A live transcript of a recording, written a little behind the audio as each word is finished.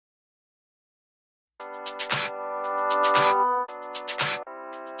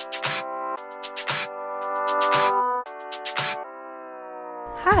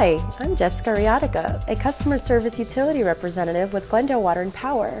Hi, I'm Jessica Reodica, a customer service utility representative with Glendale Water and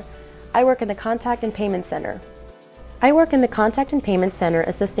Power. I work in the Contact and Payment Center.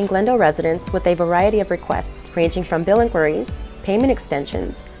 Assisting Glendale residents with a variety of requests ranging from bill inquiries, payment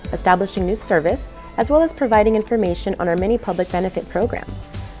extensions, establishing new service, as well as providing information on our many public benefit programs.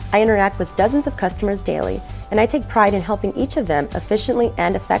 I interact with dozens of customers daily, and I take pride in helping each of them efficiently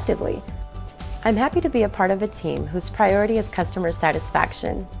and effectively. I'm happy to be a part of a team whose priority is customer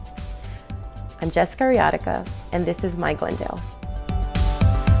satisfaction. I'm Jessica Reodica, and this is my Glendale.